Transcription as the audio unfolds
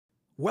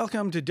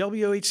Welcome to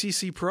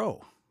WHCC Pro,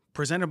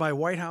 presented by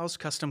White House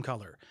Custom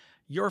Color,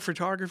 your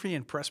photography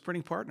and press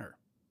printing partner.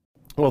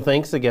 Well,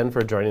 thanks again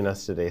for joining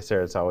us today,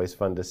 Sarah. It's always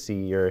fun to see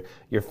your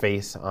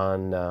face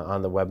on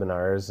the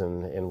webinars,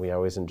 and we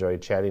always enjoy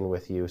chatting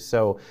with you.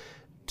 So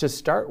to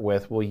start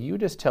with, will you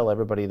just tell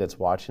everybody that's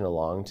watching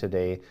along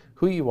today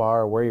who you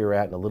are, where you're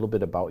at, and a little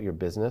bit about your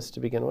business to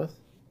begin with?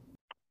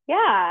 Yeah,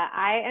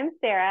 I am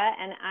Sarah,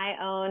 and I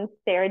own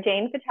Sarah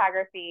Jane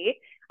Photography.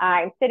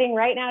 I'm sitting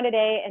right now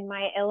today in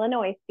my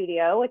Illinois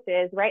studio, which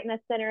is right in the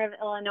center of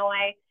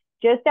Illinois,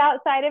 just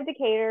outside of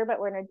Decatur,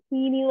 but we're in a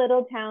teeny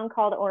little town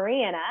called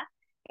Oriana.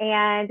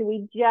 And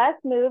we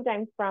just moved.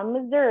 I'm from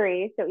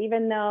Missouri. So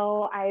even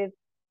though I've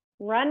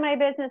run my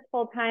business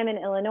full time in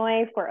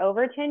Illinois for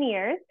over 10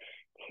 years,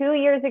 2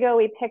 years ago,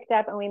 we picked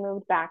up and we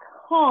moved back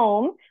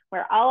home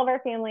where all of our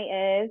family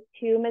is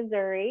to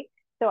Missouri.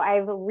 So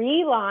I've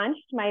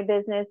relaunched my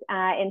business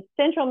in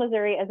central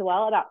Missouri as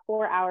well, about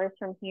 4 hours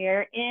from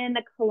here in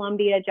the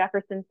Columbia,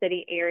 Jefferson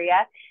City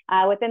area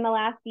within the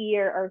last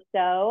year or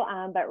so.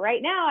 But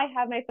right now I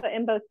have my foot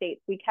in both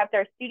states. We kept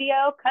our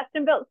studio,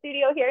 custom built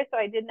studio here, so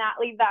I did not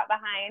leave that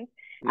behind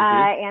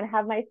and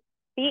have my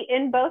feet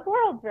in both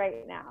worlds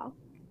right now.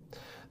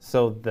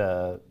 So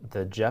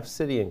the Jeff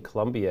City and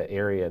Columbia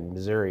area in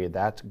Missouri,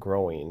 that's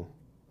growing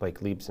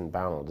like leaps and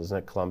bounds, isn't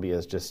it? Columbia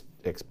is just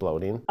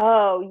exploding.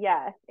 Oh,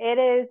 yes. It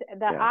is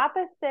the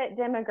opposite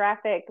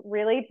demographic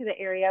really to the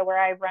area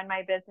where I've run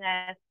my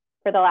business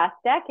for the last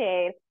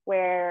decade,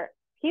 where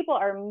people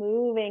are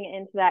moving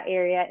into that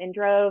area in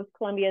droves.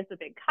 Columbia is a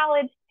big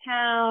college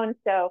town,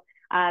 so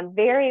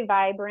very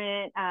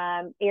vibrant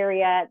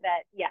area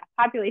that,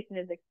 population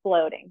is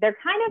exploding. They're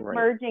kind of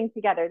merging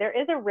together. There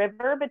is a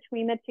river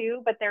between the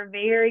two, but they're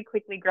very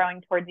quickly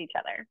growing towards each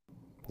other.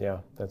 Yeah,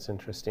 that's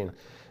interesting.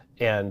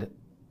 And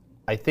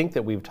I think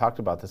that we've talked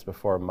about this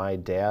before. My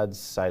dad's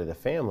side of the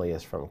family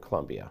is from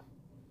Columbia.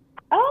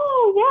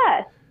 Oh,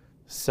 yes.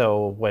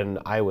 So when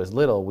I was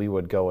little, we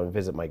would go and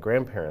visit my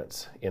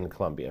grandparents in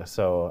Columbia.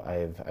 So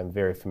I'm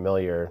very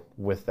familiar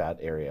with that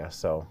area.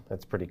 So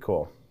that's pretty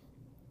cool.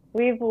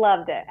 We've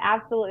loved it.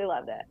 Absolutely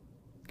loved it.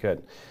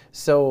 Good.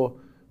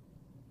 So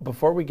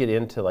before we get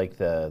into like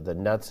the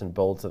nuts and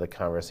bolts of the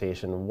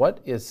conversation,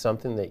 what is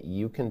something that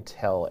you can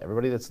tell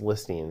everybody that's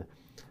listening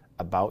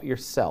about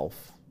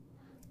yourself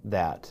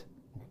that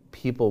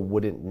people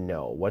wouldn't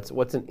know? What's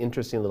an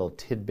interesting little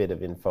tidbit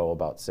of info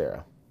about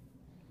Sarah?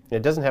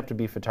 It doesn't have to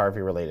be photography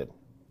related.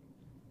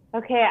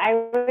 Okay, I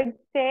would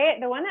say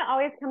the one that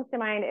always comes to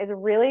mind is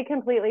really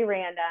completely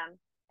random.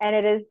 And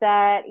it is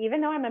that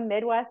even though I'm a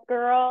Midwest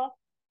girl,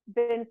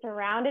 been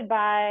surrounded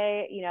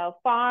by,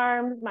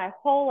 farms my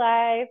whole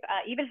life,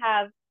 even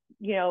have,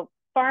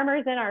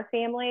 farmers in our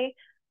family,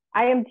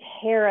 I am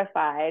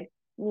terrified,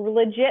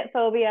 legit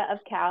phobia of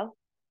cows.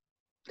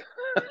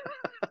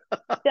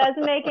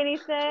 Doesn't make any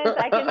sense.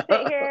 I can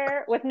sit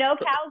here with no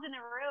cows in the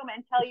room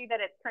and tell you that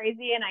it's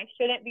crazy and I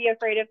shouldn't be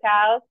afraid of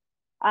cows.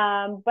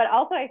 But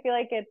also I feel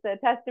like it's a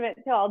testament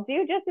to I'll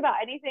do just about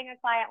anything a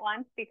client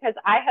wants, because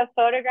I have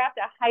photographed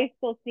a high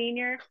school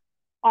senior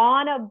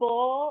on a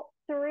bull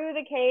through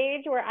the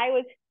cage where I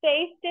was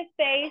face to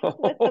face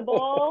with the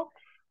bull.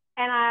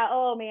 And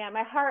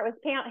my heart was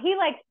pounding. He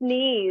like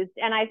sneezed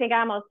and I think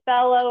I almost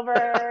fell over.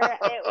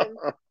 It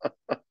was,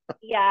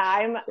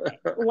 I'm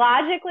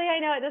logically, I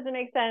know it doesn't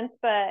make sense,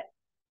 but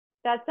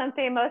that's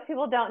something most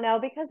people don't know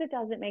because it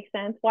doesn't make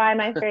sense. Why am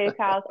I afraid of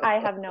cows? I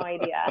have no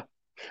idea.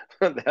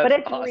 But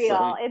it's awesome.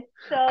 Real. It's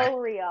so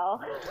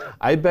real.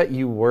 I bet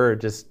you were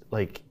just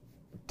like,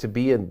 to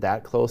be in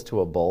that close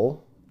to a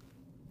bull.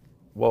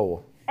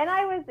 Whoa. And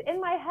I was in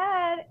my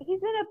head, he's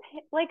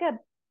in a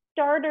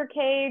starter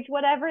cage,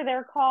 whatever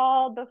they're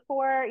called,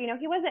 before,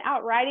 he wasn't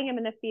out riding him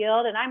in the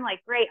field. And I'm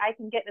like, great, I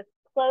can get this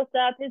close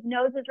up. His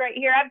nose is right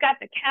here. I've got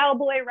the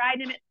cowboy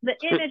riding it. The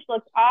image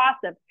looks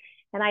awesome.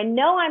 And I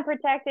know I'm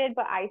protected,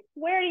 but I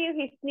swear to you,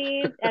 he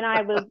sneezed and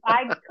I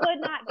could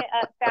not get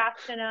up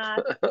fast enough.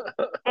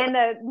 And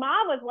the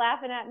mom was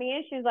laughing at me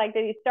and she was like,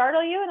 did he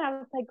startle you? And I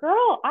was like,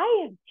 girl,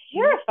 I am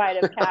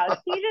terrified of cows.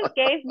 He just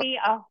gave me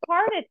a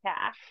heart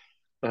attack.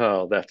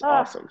 Oh, that's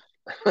awesome.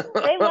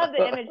 They loved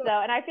the image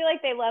though. And I feel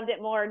like they loved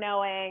it more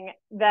knowing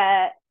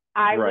that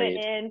I went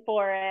in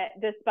for it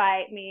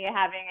despite me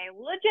having a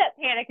legit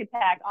panic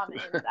attack on the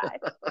inside.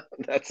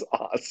 That's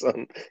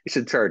awesome. You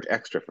should charge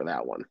extra for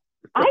that one.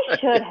 I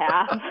should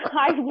have.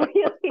 I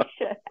really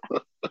should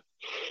have.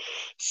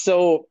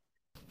 So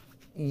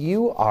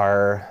you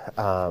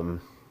are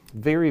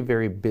very,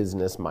 very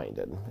business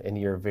minded and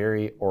you're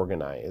very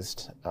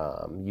organized.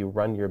 You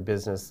run your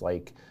business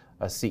like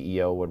a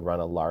CEO would run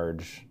a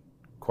large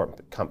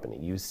corporate company.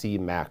 You see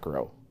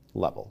macro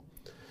level.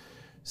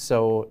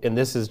 So, and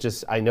this is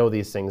just, I know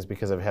these things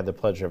because I've had the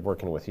pleasure of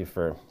working with you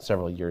for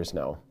several years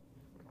now.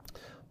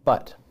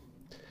 But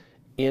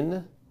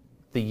in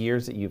the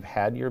years that you've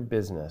had your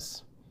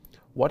business,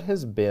 what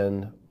has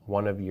been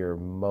one of your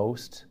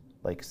most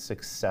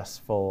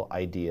successful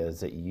ideas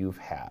that you've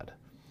had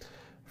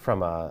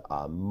from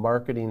a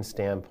marketing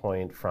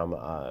standpoint, from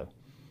a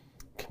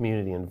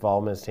community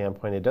involvement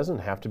standpoint, it doesn't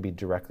have to be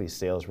directly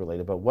sales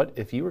related, but what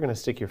if you were going to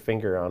stick your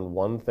finger on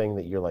one thing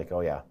that you're like,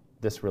 oh yeah,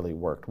 this really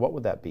worked, what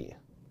would that be?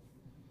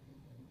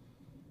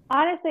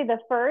 Honestly, the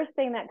first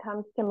thing that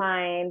comes to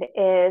mind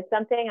is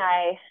something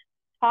I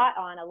taught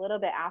on a little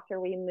bit after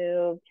we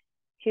moved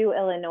to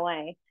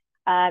Illinois.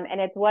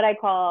 And it's what I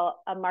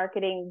call a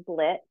marketing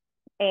blitz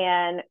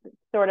and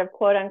sort of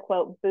quote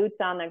unquote boots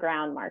on the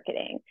ground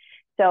marketing.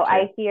 So Okay.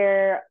 I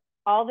hear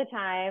all the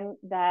time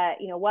that,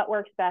 what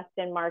works best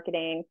in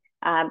marketing,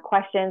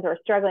 questions or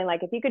struggling,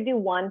 like if you could do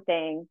one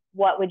thing,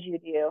 what would you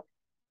do?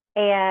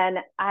 And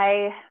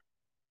I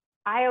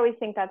always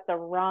think that's the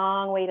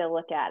wrong way to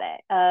look at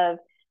it.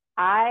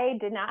 I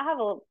did not have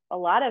a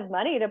lot of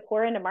money to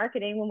pour into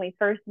marketing when we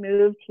first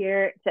moved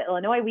here to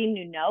Illinois. We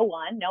knew no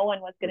one. No one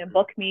was going to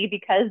book me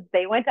because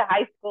they went to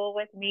high school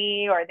with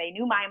me or they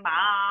knew my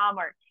mom,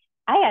 or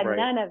I had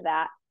none of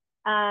that.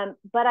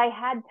 But I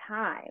had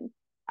time.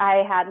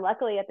 I had,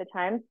 luckily at the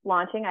time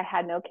launching, I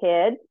had no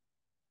kids.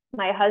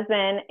 My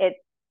husband, it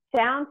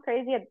sounds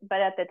crazy,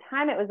 but at the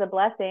time it was a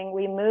blessing.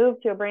 We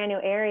moved to a brand new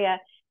area.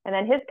 And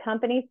then his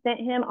company sent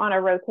him on a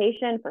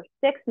rotation for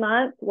 6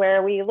 months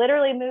where we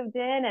literally moved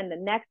in and the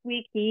next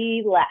week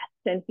he left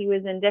and he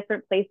was in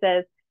different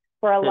places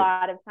for a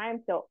lot of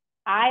time. So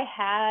I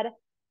had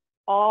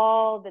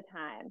all the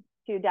time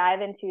to dive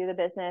into the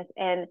business.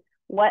 And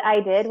what I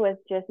did was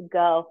just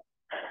go,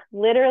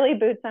 literally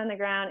boots on the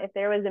ground. If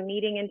there was a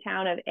meeting in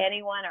town of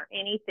anyone or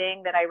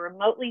anything that I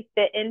remotely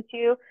fit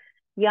into,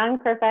 young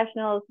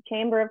professionals,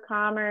 Chamber of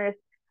Commerce,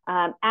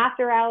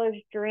 after hours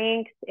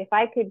drinks, if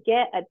I could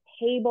get a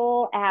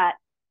table at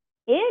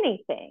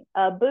anything,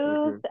 a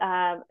booth,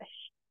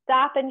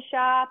 stop and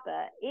shop,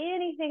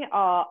 anything at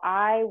all,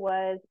 I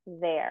was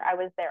there. I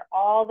was there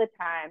all the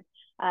time.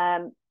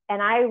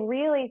 And I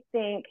really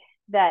think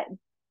that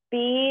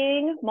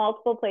being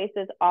multiple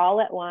places all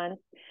at once,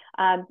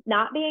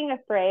 not being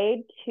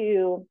afraid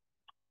to,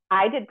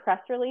 I did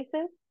press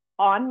releases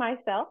on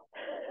myself,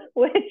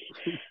 which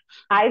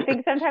I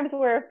think sometimes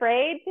we're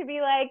afraid to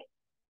be like,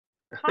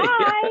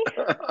 hi,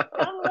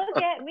 come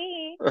look at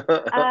me.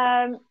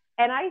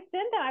 And I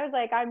sent them, I was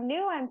like, I'm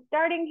new, I'm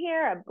starting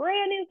here. A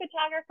brand new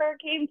photographer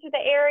came to the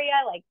area,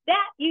 like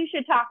that you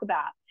should talk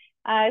about.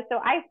 So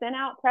I sent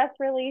out press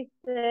releases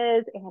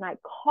and I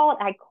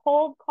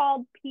cold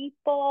called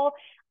people.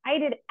 I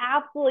did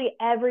absolutely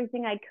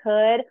everything I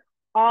could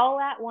all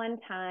at one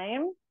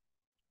time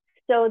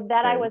so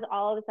that I was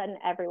all of a sudden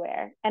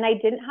everywhere. And I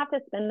didn't have to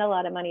spend a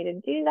lot of money to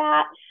do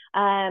that.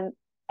 And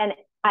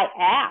I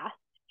asked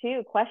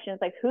too questions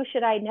like, who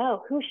should I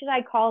know? Who should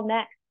I call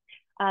next?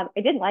 I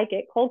didn't like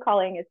it. Cold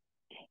calling is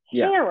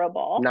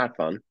terrible. Not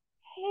fun.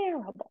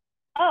 Terrible.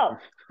 Oh,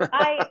 and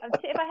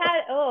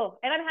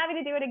I'm having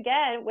to do it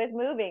again with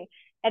moving.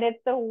 And it's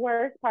the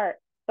worst part.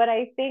 But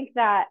I think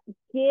that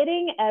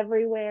getting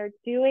everywhere,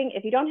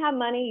 if you don't have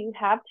money, you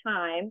have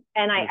time.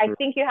 And I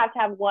think you have to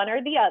have one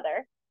or the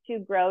other to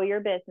grow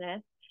your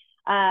business.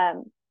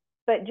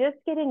 But just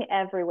getting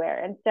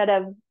everywhere instead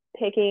of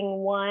picking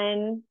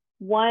one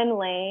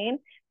lane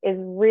is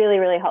really,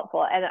 really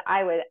helpful. And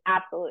I would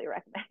absolutely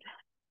recommend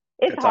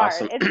that. It's hard.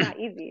 Awesome. It's not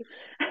easy.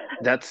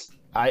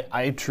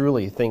 I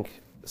truly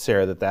think,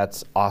 Sarah,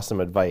 that's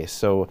awesome advice.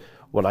 So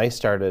when I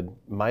started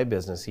my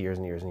business years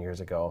and years and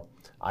years ago,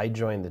 I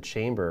joined the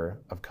Chamber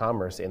of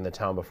Commerce in the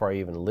town before I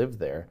even lived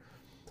there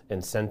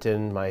and sent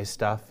in my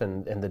stuff.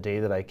 And the day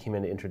that I came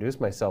in to introduce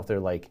myself, they're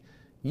like,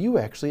 you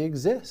actually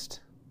exist.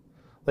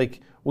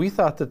 Like, we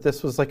thought that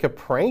this was like a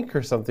prank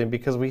or something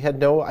because we had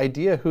no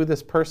idea who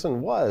this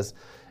person was.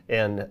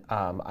 And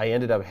I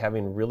ended up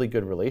having really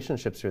good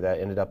relationships through that,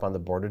 ended up on the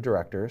board of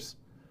directors,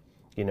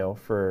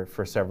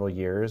 for several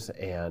years,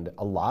 and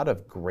a lot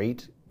of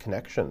great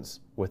connections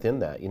within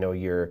that.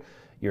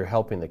 You're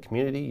helping the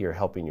community, you're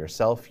helping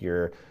yourself,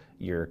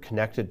 you're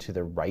connected to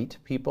the right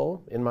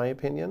people, in my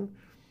opinion.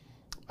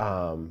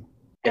 And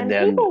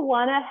people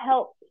want to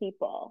help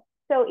people.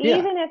 So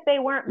even if they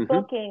weren't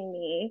booking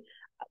me,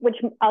 which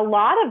a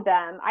lot of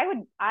them,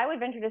 I would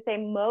venture to say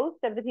most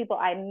of the people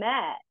I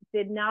met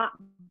did not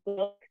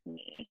book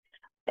me.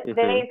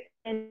 They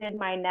extended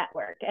my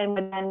network and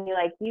would then be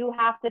like, you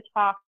have to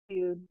talk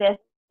to this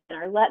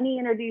person, or let me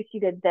introduce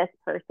you to this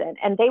person.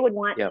 And they would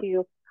want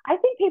to, I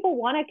think people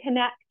want to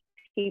connect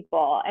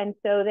people. And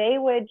so they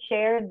would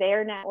share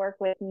their network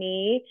with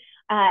me.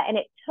 And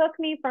it took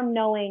me from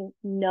knowing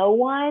no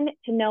one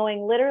to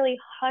knowing literally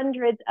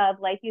hundreds of,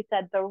 like you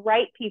said, the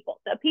right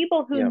people, the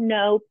people who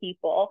know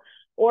people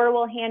or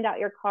will hand out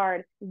your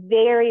card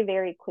very,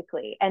 very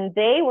quickly. And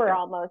they were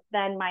almost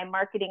then my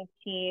marketing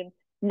team,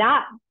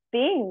 not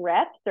being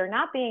reps or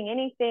not being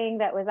anything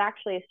that was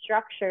actually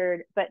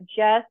structured, but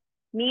just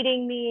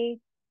meeting me,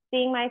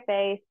 seeing my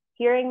face,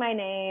 hearing my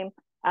name.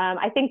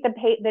 I think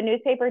the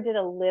newspaper did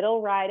a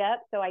little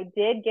write-up. So I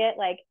did get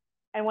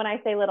and when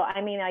I say little, I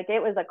mean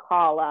it was a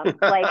column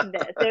like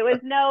this. It was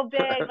no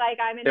big,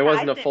 I'm in. There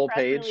wasn't a full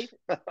page.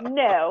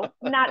 No,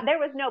 there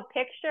was no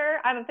picture.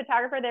 I'm a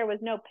photographer. There was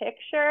no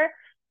picture.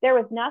 There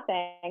was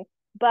nothing.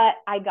 But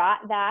I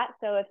got that.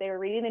 So if they were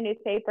reading the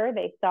newspaper,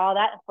 they saw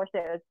that. Of course,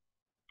 it was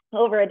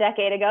over a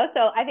decade ago.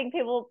 So I think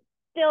people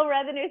still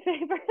read the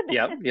newspaper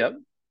then. Yep.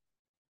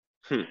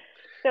 Hmm.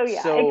 So yeah,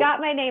 it So, got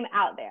my name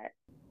out there.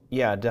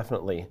 Yeah,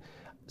 definitely.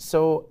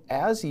 So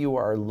as you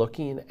are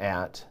looking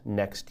at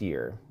next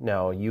year,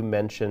 now you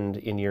mentioned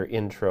in your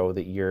intro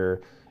that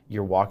you're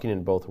walking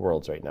in both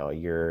worlds right now.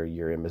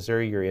 You're in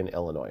Missouri, you're in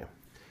Illinois.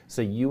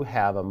 So you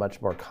have a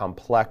much more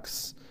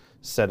complex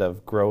set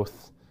of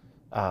growth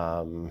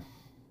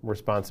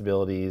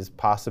responsibilities,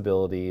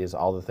 possibilities,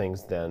 all the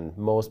things than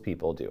most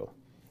people do.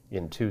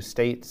 In 2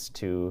 states,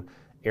 2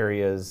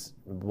 areas,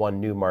 1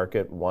 new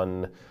market,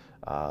 1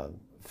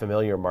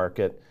 familiar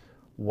market.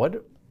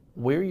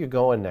 Where are you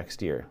going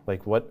next year?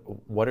 Like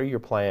what are your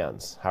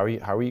plans? How are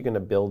you going to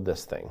build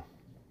this thing?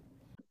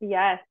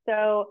 Yes.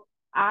 So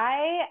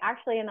I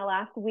actually, in the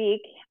last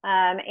week,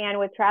 and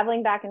with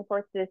traveling back and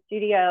forth to the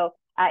studio,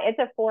 it's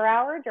a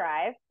 4-hour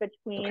drive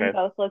between okay.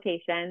 both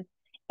locations.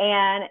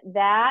 And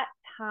that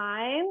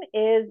time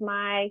is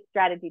my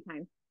strategy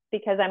time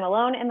because I'm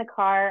alone in the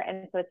car.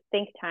 And so it's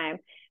think time.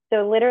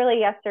 So literally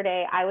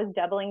yesterday, I was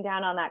doubling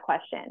down on that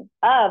question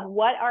of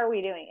what are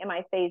we doing? Am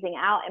I phasing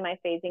out? Am I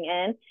phasing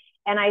in?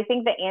 And I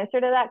think the answer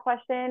to that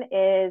question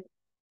is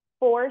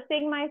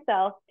forcing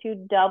myself to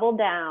double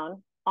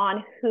down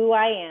on who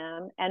I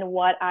am and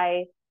what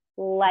I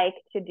like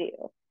to do.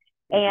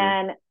 Mm-hmm.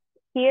 And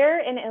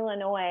here in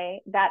Illinois,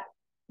 that's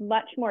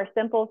much more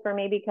simple for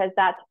me because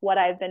that's what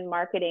I've been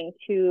marketing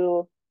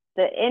to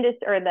the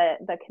industry or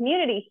the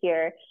community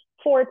here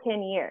for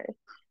 10 years.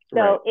 So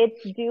Right.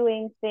 it's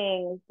doing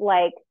things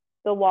like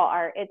the wall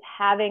art, it's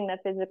having the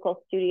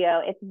physical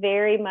studio, it's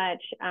very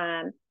much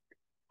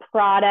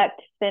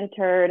product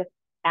centered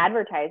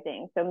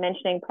advertising. So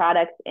mentioning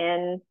products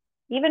in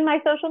even my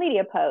social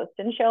media posts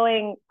and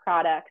showing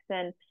products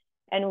and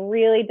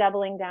really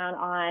doubling down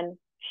on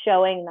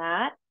showing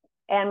that.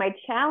 And my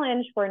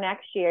challenge for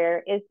next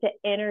year is to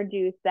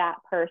introduce that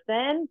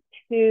person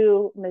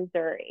to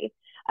Missouri.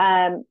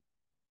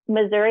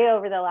 Missouri,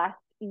 over the last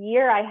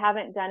year, I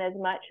haven't done as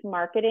much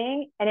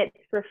marketing, and it's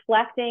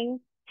reflecting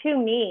to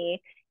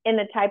me in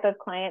the type of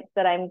clients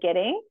that I'm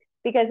getting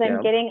because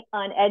I'm getting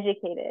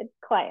uneducated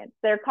clients.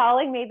 They're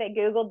calling me, they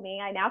Googled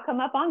me. I now come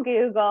up on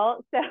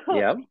Google. So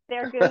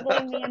they're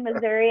Googling me in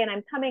Missouri and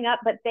I'm coming up,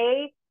 but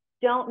they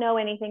don't know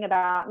anything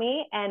about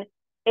me. And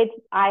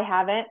I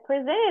haven't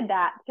presented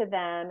that to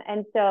them.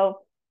 And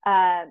so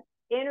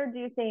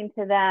introducing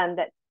to them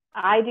that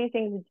I do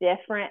things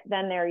different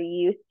than they're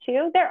used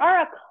to. There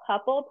are a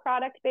couple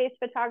product-based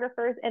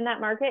photographers in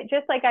that market,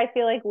 just like I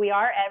feel like we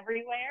are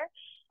everywhere.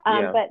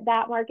 But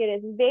that market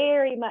is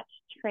very much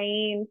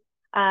trained,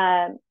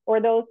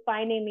 or those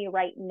finding me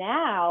right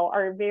now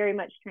are very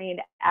much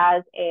trained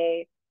as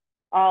a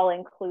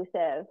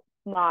all-inclusive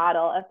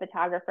model of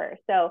photographers.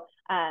 So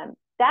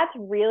that's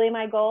really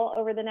my goal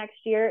over the next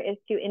year, is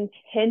to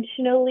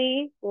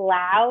intentionally,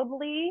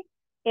 loudly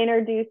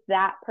introduce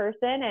that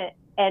person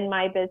and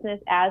my business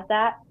as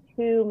that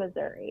to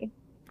Missouri.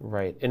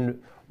 Right.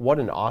 And what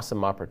an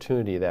awesome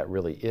opportunity that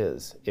really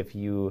is if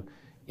you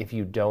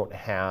don't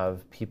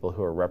have people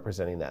who are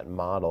representing that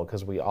model,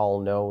 because we all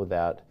know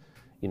that,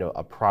 you know,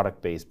 a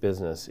product-based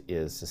business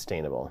is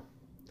sustainable.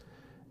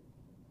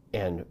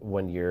 And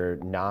when you're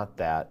not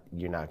that,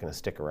 you're not going to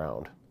stick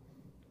around.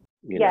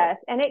 Yes,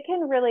 and it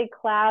can really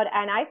cloud,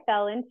 and I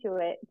fell into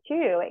it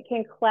too. It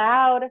can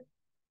cloud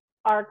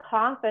our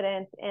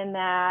confidence in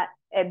that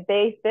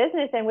base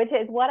business, and which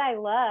is what I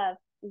love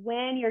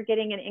when you're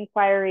getting an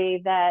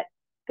inquiry that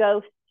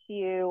ghosts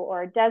you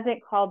or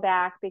doesn't call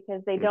back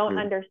because they don't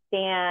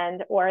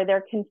understand or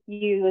they're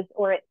confused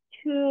or it's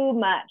too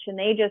much and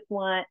they just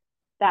want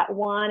that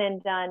one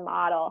and done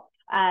model.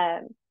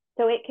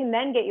 So it can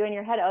then get you in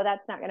your head, oh,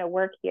 that's not going to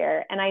work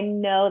here. And I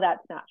know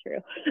that's not true.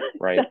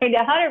 Right. So I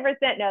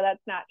 100% know that's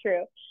not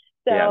true.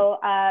 So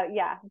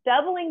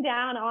doubling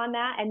down on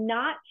that and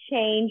not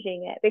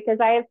changing it, because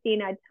I have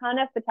seen a ton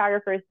of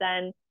photographers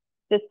then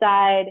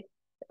decide,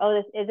 oh,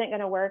 this isn't going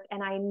to work.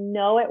 And I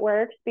know it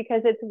works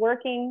because it's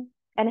working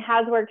and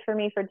has worked for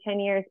me for 10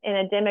 years in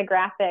a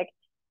demographic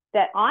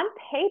that on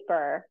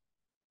paper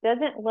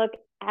doesn't look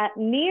at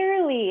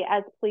nearly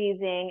as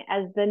pleasing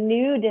as the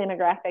new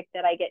demographic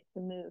that I get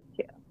to move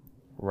to.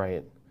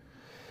 Right.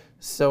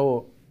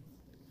 So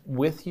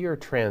with your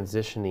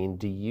transitioning,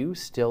 do you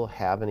still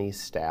have any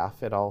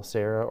staff at all,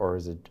 Sarah, or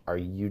are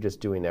you just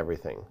doing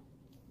everything?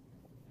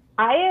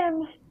 I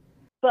am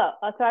both.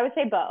 So I would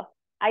say both.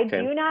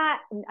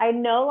 I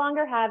no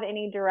longer have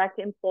any direct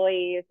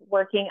employees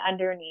working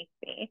underneath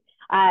me.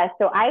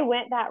 So I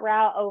went that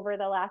route over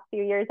the last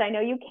few years. I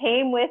know you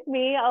came with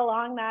me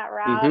along that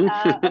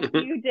route, a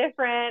few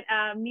different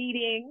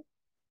meetings,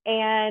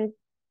 and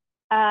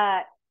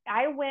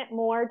I went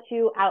more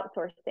to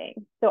outsourcing.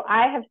 So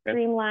I have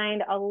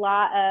streamlined a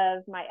lot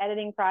of my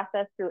editing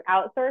process through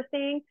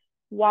outsourcing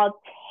while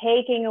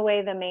taking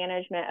away the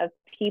management of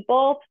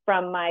people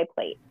from my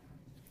plate.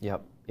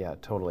 Yep. Yeah,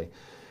 totally.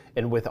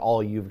 And with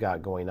all you've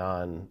got going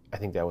on, I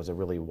think that was a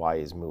really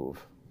wise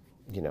move.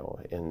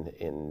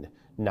 in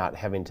not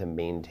having to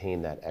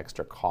maintain that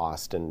extra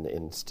cost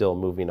and still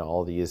moving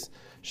all these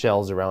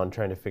shelves around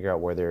trying to figure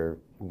out where they're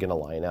going to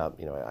line up.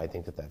 I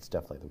think that that's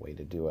definitely the way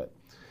to do it.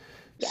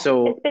 Yeah,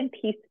 So it's been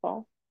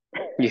peaceful.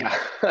 yeah.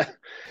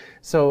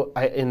 So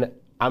I'm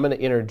going to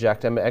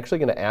interject. I'm actually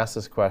going to ask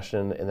this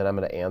question, and then I'm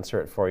going to answer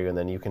it for you, and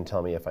then you can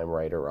tell me if I'm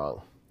right or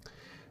wrong.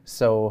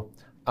 So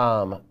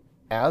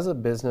as a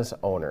business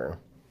owner,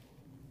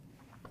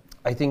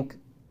 I think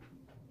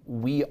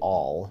we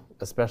all,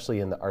 especially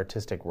in the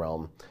artistic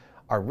realm,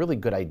 are really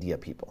good idea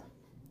people.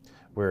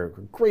 We're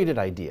great at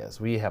ideas.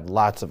 We have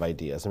lots of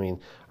ideas. I mean,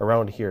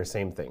 around here,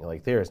 same thing.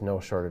 Like, there is no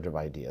shortage of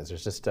ideas.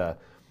 There's just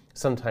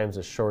sometimes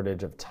a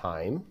shortage of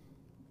time,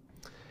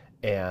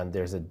 and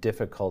there's a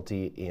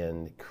difficulty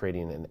in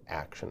creating an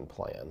action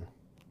plan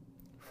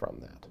from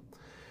that.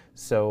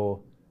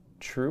 So,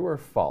 true or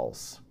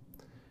false,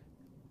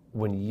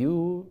 when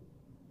you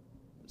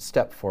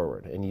step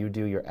forward and you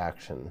do your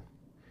action,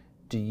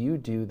 do you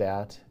do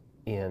that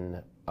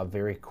in a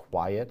very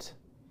quiet,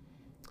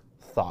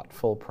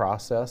 thoughtful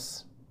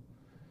process?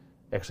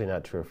 Actually,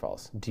 not true or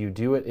false. Do you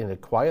do it in a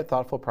quiet,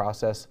 thoughtful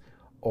process,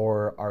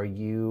 or are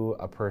you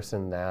a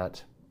person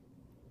that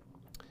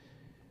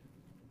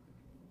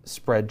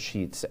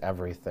spreadsheets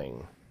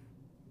everything,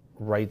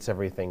 writes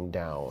everything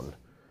down,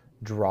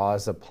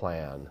 draws a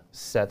plan,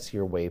 sets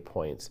your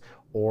waypoints?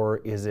 Or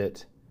is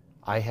it,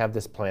 I have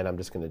this plan, I'm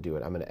just going to do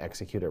it. I'm going to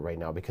execute it right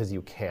now because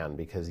you can,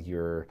 because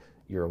you're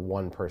a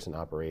one-person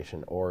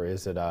operation? Or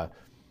is it a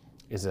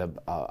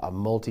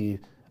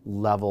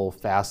multi-level,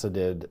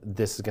 faceted,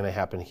 this is going to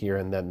happen here,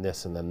 and then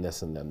this, and then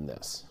this, and then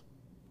this?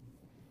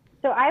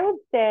 So I would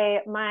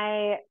say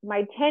my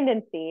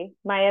tendency,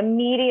 my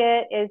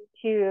immediate is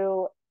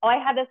to, oh, I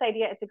had this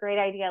idea. It's a great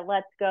idea.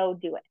 Let's go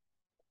do it.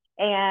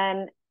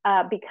 And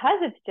because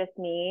it's just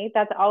me,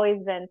 that's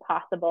always been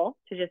possible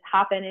to just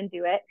hop in and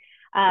do it.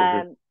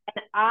 And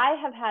I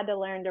have had to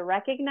learn to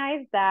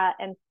recognize that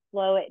and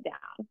slow it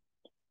down,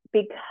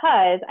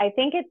 because I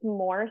think it's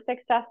more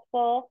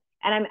successful.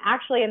 And I'm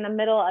actually in the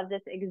middle of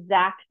this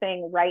exact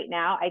thing right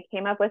now. I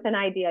came up with an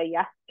idea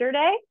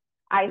yesterday.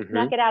 I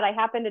snuck it out. I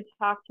happened to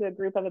talk to a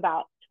group of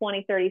about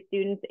 20, 30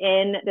 students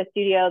in the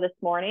studio this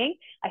morning.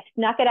 I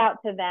snuck it out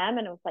to them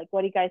and I was like,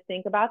 what do you guys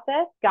think about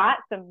this? Got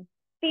some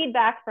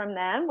feedback from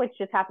them, which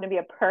just happened to be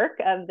a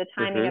perk of the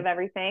timing of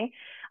everything.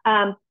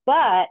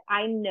 But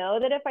I know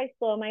that if I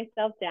slow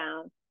myself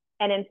down,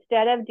 and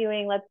instead of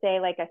doing, let's say,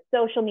 like a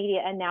social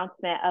media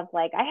announcement of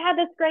like, I had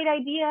this great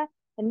idea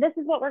and this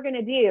is what we're going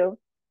to do,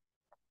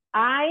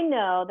 I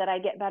know that I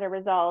get better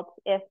results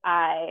if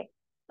I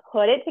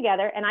put it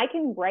together. And I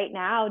can right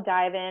now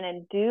dive in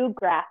and do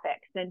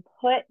graphics and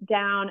put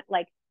down,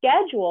 like,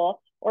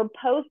 schedule or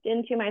post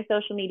into my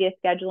social media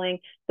scheduling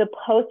the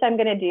post I'm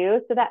going to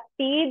do. So that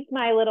feeds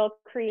my little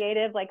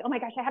creative, like, oh my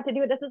gosh, I have to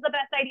do it. This is the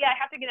best idea. I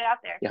have to get it out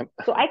there. Yep.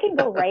 So I can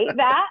go write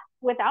that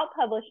without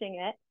publishing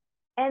it,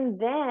 and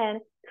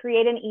then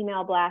create an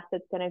email blast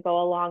that's going to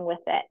go along with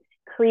it.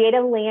 Create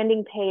a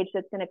landing page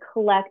that's going to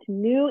collect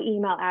new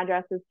email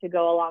addresses to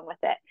go along with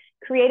it.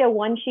 Create a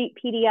one-sheet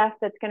PDF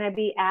that's going to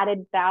be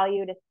added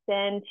value to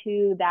send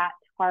to that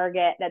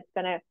target that's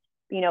going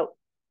to,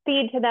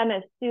 feed to them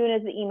as soon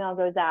as the email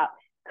goes out.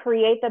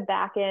 Create the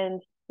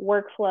back-end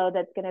workflow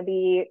that's going to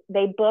be,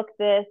 they book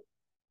this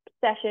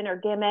session or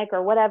gimmick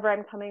or whatever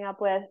I'm coming up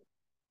with.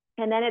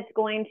 And then it's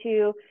going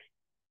to,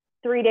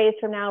 3 days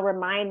from now,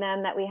 remind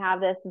them that we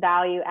have this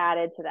value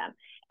added to them,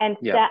 and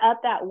set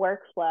up that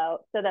workflow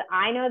so that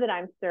I know that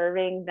I'm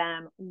serving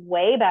them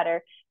way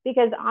better.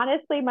 Because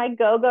honestly, my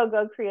go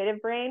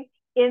creative brain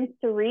in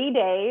 3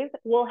 days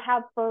will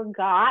have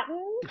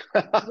forgotten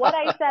what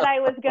I said I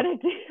was going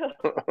to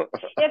do.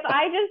 If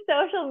I just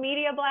social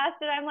media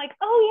blasted, I'm like,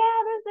 oh yeah,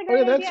 that's a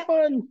great idea. That's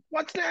fun.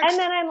 What's next? And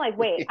then I'm like,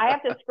 wait, I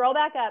have to scroll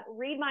back up,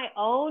 read my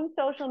own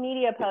social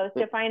media post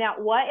to find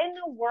out what in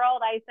the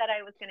world I said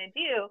I was going to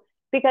do,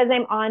 because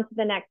I'm on to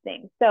the next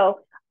thing. So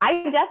I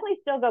definitely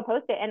still go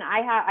post it, and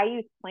I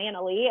use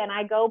Planoly, and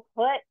I go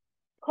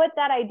put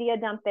that idea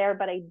dump there,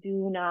 but I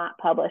do not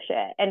publish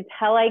it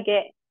until I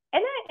get,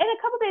 and then in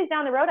a couple days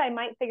down the road, I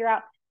might figure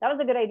out that was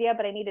a good idea,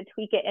 but I need to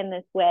tweak it in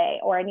this way,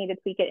 or I need to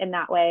tweak it in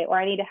that way, or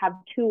I need to have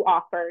 2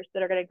 offers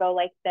that are going to go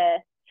like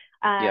this,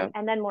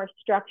 and then more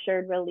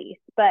structured release.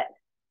 But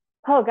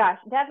oh gosh,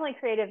 definitely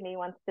creative me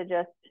wants to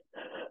just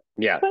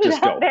put just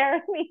it out go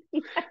there.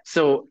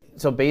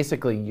 So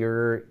basically,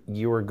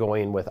 you're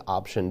going with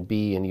option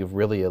B, and you've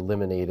really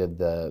eliminated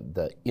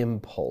the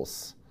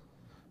impulse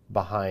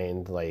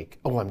behind, like,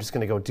 oh, I'm just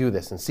going to go do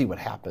this and see what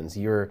happens.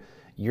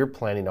 You're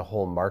planning a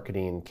whole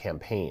marketing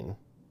campaign.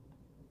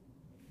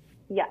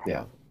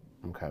 Yeah.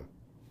 Okay,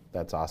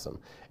 that's awesome.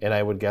 And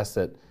I would guess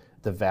that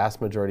the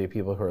vast majority of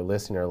people who are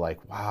listening are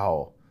like,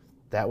 wow,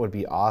 that would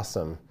be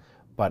awesome,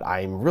 but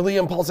I'm really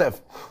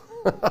impulsive.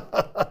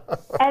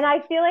 And I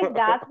feel like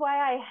that's why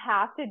I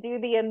have to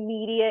do the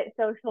immediate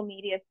social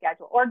media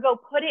schedule, or go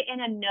put it in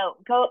a note.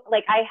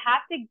 I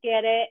have to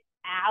get it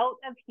out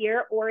of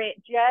here, or it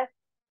just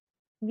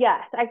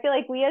Yes, I feel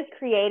like we as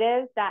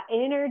creatives, that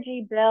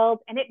energy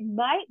builds, and it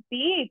might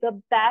be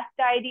the best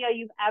idea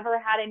you've ever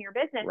had in your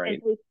business. Right.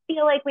 And we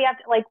feel like we have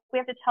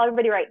to tell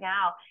everybody right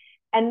now.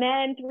 And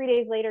then 3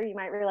 days later, you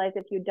might realize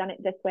if you'd done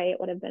it this way, it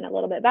would have been a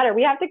little bit better.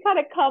 We have to kind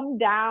of come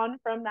down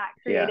from that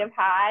creative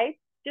high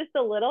just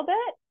a little bit.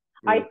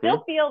 I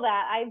still feel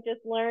that. I've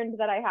just learned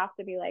that I have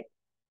to be like,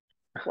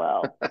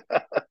 whoa.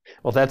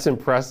 Well, that's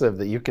impressive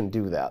that you can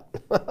do that.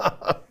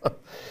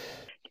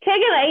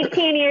 Taken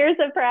 18 years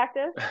of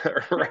practice.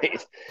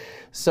 Right.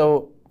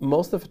 So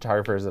most of the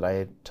photographers that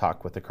I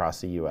talk with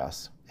across the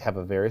U.S. have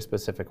a very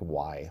specific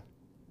why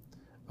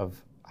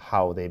of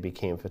how they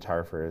became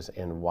photographers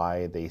and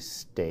why they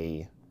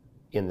stay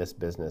in this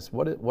business.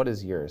 What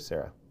is yours,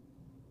 Sarah?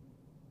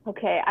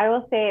 Okay, I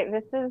will say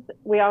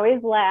we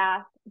always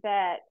laugh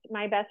that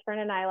my best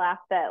friend and I laugh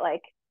that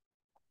like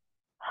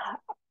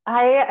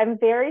I am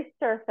very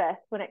surface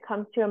when it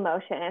comes to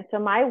emotion. And so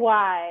my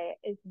why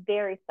is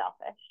very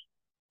selfish.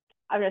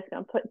 I'm just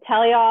going to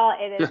tell y'all,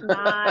 it is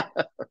not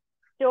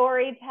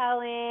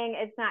storytelling.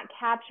 It's not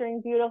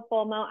capturing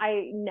beautiful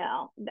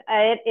no,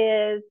 it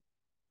is,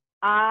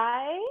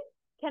 I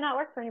cannot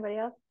work for anybody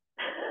else.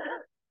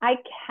 I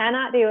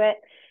cannot do it.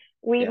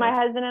 My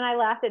husband and I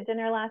laughed at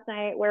dinner last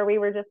night where we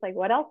were just like,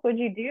 what else would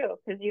you do?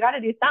 Because you got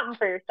to do something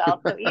for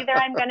yourself. So either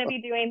I'm going to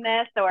be doing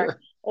this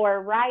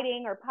or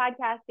writing or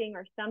podcasting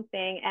or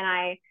something.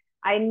 And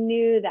I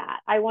knew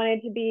that I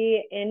wanted to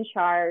be in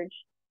charge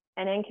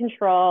and in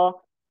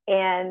control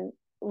and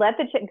let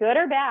good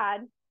or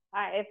bad.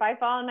 If I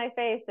fall on my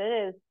face,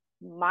 it is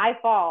my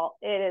fault.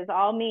 It is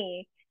all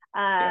me.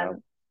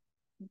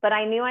 But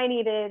I knew I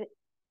needed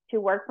to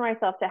work for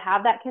myself to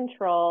have that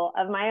control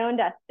of my own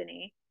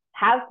destiny,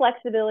 have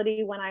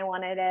flexibility when I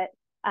wanted it.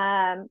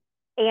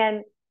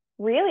 And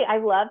really, I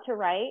love to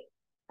write.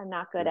 I'm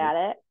not good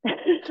at it.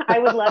 I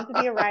would love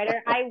to be a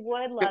writer. I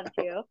would love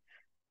to.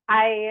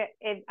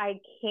 If I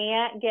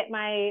can't get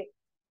my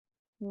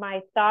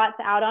thoughts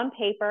out on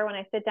paper when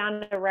I sit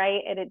down to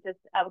write, it's just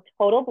a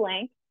total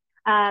blank.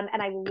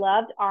 And I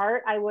loved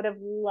art. I would have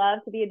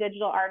loved to be a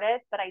digital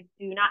artist, but I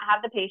do not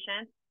have the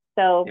patience.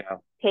 So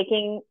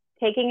taking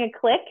a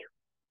click,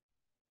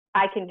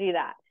 I can do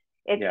that.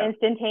 It's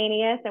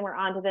instantaneous and we're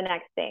on to the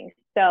next thing.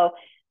 So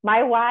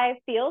my why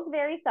feels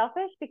very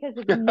selfish because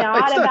it's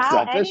not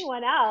about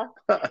anyone else.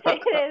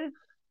 It is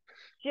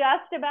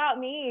just about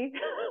me.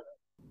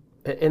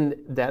 And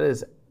that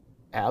is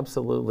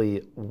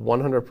absolutely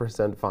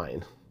 100%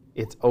 fine.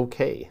 It's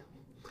okay.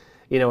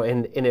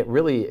 And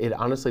it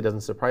honestly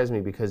doesn't surprise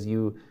me because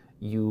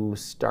you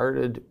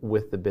started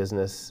with the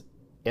business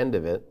end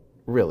of it,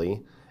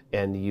 really,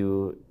 and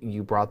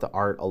you brought the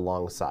art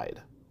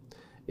alongside.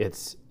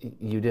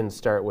 You didn't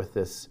start with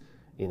this,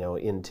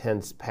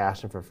 intense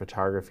passion for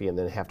photography and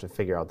then have to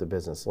figure out the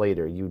business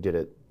later. You did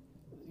it,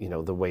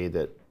 the way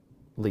that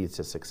leads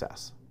to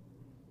success.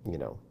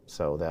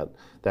 So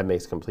that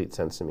makes complete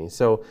sense to me.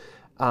 So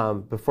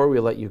before we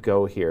let you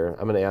go here,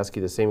 I'm going to ask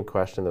you the same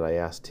question that I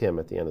asked Tim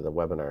at the end of the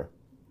webinar.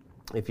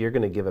 If you're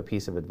going to give a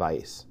piece of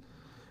advice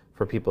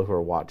for people who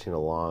are watching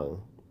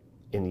along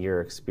in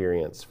your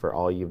experience for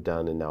all you've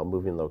done and now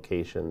moving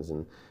locations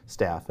and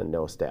staff and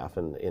no staff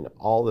and in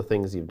all the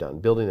things you've done,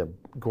 building a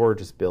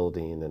gorgeous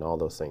building and all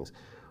those things,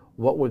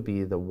 what would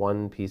be the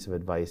one piece of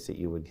advice that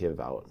you would give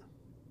out?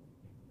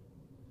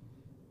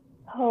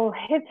 Oh,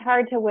 it's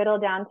hard to whittle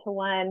down to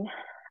one.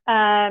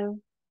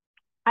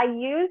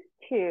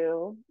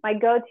 My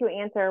go-to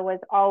answer was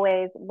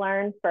always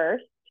learn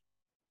first.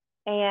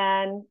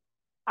 And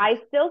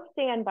I still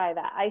stand by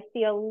that. I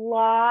see a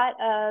lot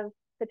of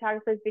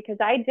photographers because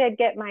I did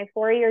get my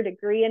 4-year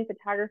degree in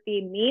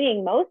photography,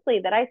 meaning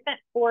mostly that I spent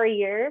 4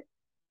 years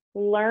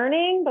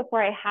learning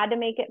before I had to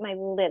make it my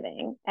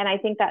living. And I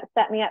think that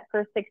set me up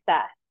for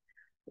success.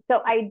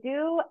 So I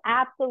do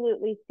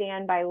absolutely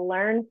stand by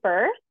learn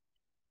first,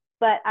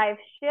 but I've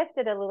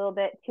shifted a little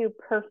bit to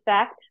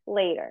perfect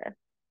later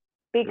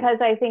because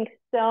I think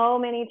so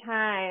many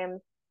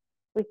times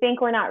we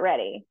think we're not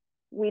ready.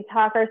 We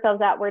talk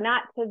ourselves out. We're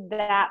not to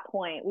that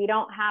point. We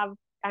don't have,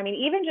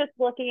 even just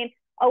looking,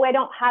 I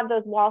don't have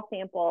those wall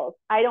samples.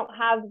 I don't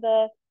have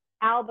the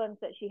albums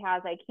that she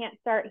has. I can't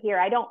start here.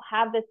 I don't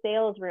have the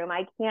sales room.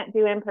 I can't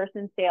do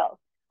in-person sales.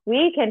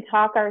 We can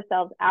talk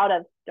ourselves out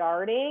of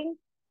starting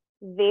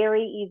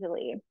very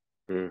easily.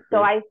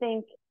 So I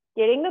think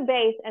getting the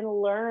base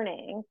and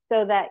learning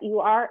so that you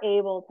are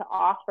able to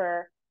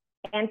offer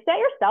and set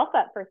yourself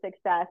up for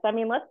success.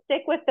 Let's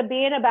stick with the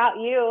being about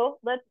you.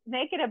 Let's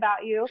make it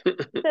about you so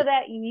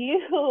that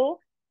you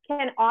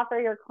can offer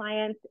your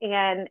clients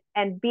and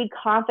be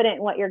confident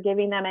in what you're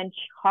giving them and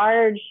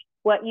charge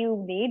what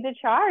you need to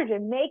charge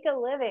and make a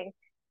living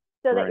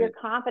so that you're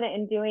confident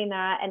in doing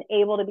that and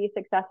able to be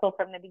successful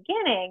from the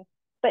beginning.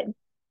 But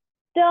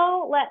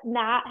don't let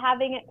not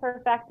having it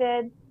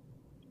perfected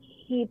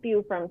keep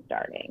you from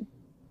starting.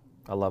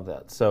 I love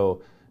that.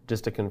 So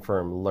just to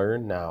confirm,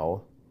 learn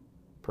now,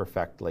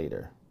 perfect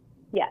later.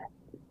 Yes.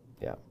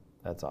 Yeah,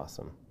 that's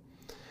awesome.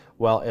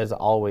 Well, as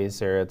always,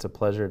 Sarah, it's a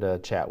pleasure to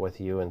chat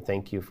with you, and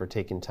thank you for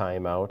taking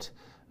time out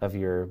of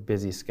your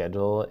busy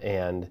schedule,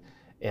 and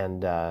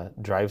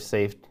drive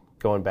safe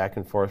going back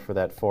and forth for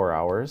that 4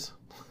 hours.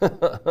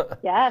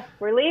 Yes,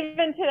 we're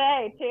leaving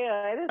today too.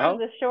 This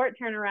is a short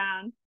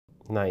turnaround.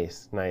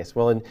 Nice, nice.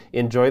 Well,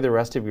 enjoy the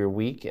rest of your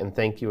week, and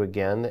thank you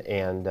again,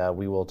 and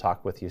we will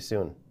talk with you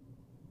soon.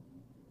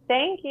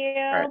 Thank you.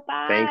 All right.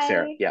 Bye. Thanks,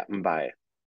 Sarah. Yeah, bye.